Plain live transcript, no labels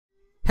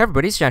Hey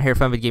everybody, it's John here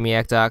from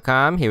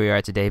VidGamiac.com. Here we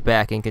are today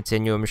back in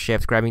Continuum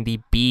Shift, grabbing the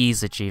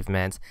Bees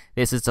achievement.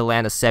 This is to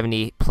land a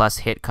 70 plus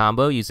hit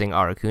combo using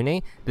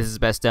Arakune. This is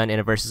best done in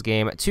a versus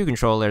game, 2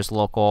 controllers,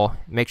 local.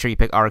 Make sure you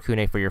pick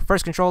Arakune for your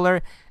first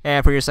controller,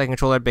 and for your second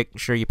controller, make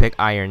sure you pick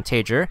Iron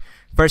Tager.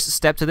 First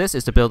step to this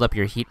is to build up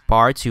your heat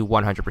bar to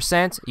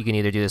 100%. You can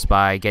either do this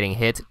by getting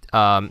hit,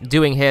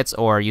 doing hits,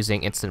 or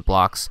using instant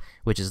blocks,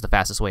 which is the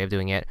fastest way of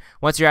doing it.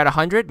 Once you're at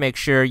 100, make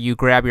sure you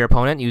grab your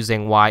opponent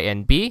using Y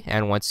and B,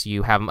 and once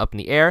you have them up in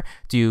the air,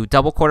 do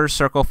double quarter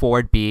circle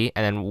forward B,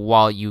 and then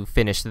while you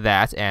finish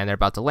that and they're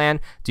about to land,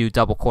 do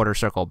double quarter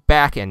circle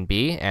back and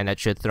B, and that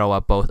should throw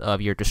up both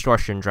of your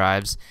distortion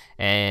drives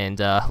and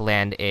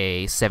land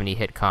a 70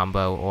 hit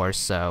combo or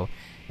so.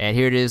 And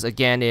here it is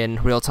again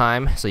in real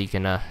time, so you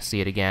can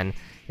see it again.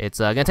 It's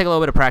going to take a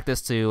little bit of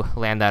practice to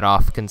land that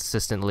off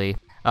consistently.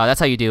 That's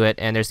how you do it,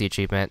 and there's the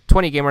achievement.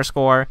 20 gamer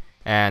score,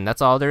 and that's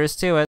all there is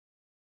to it.